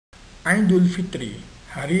Eidul Fitri,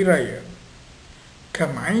 Hari Raya.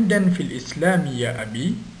 Kam aidan fil Islami ya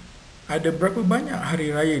abi? Ada berapa banyak hari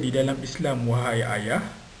raya di dalam Islam wahai ayah?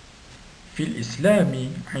 Fil Islami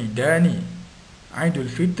aidani, Eidul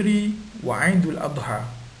Fitri wa Eidul Adha.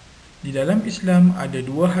 Di dalam Islam ada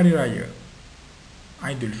dua hari raya,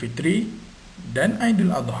 Eidul Fitri dan Eidul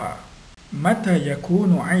Adha. Mata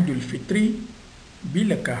yakunu Eidul Fitri?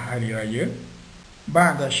 Bilakah hari raya?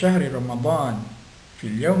 Ba'da syahri Ramadan,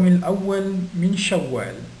 fil yaumil awal min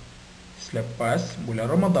Syawal. Selepas bulan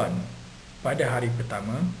Ramadan, pada hari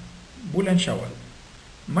pertama bulan Syawal.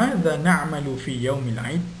 Madza na'malu fi yaumil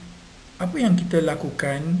Aid? Apa yang kita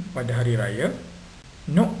lakukan pada hari raya?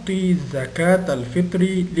 Nu'ti zakat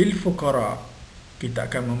al-fitri lil fuqara. Kita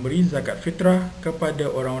akan memberi zakat fitrah kepada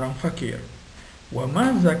orang-orang fakir. Wa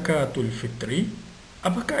ma zakatul fitri?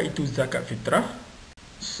 Apakah itu zakat fitrah?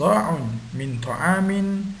 Sa'un min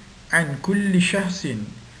ta'amin an kulli syahsin.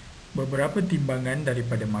 Beberapa timbangan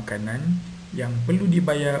daripada makanan yang perlu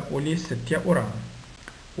dibayar oleh setiap orang.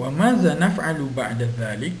 Wa maza naf'alu ba'da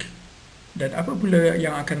dhalik? Dan apa pula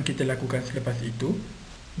yang akan kita lakukan selepas itu?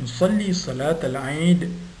 Nusalli salat al-Aid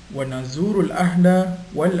wa nazurul ahla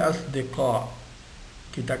wal asdiqa.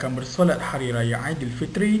 Kita akan bersolat hari raya Eidul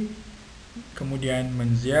Fitri, kemudian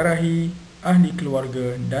menziarahi ahli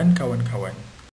keluarga dan kawan-kawan.